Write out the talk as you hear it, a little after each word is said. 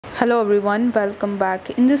Hello everyone, welcome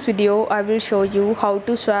back. In this video I will show you how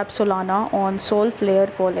to swap Solana on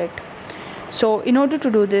Solflare wallet. So in order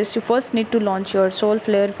to do this, you first need to launch your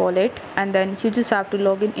Solflare wallet and then you just have to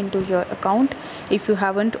log in into your account if you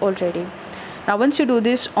haven't already. Now once you do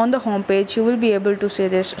this, on the home page you will be able to see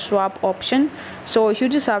this swap option. So you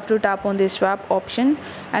just have to tap on this swap option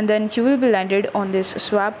and then you will be landed on this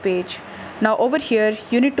swap page. Now over here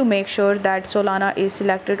you need to make sure that Solana is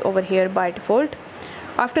selected over here by default.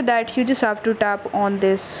 After that, you just have to tap on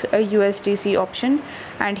this USDC option,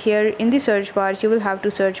 and here in the search bar you will have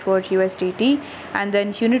to search for USDT, and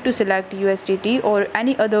then you need to select USDT or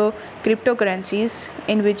any other cryptocurrencies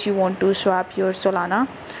in which you want to swap your Solana.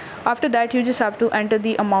 After that, you just have to enter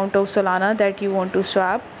the amount of Solana that you want to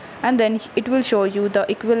swap, and then it will show you the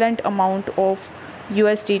equivalent amount of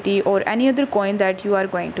USDT or any other coin that you are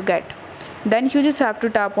going to get. Then you just have to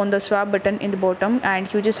tap on the swap button in the bottom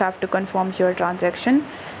and you just have to confirm your transaction.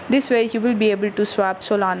 This way you will be able to swap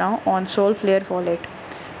Solana on Solflare wallet.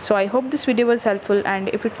 So I hope this video was helpful, and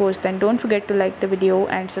if it was, then don't forget to like the video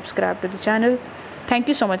and subscribe to the channel. Thank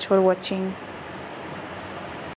you so much for watching.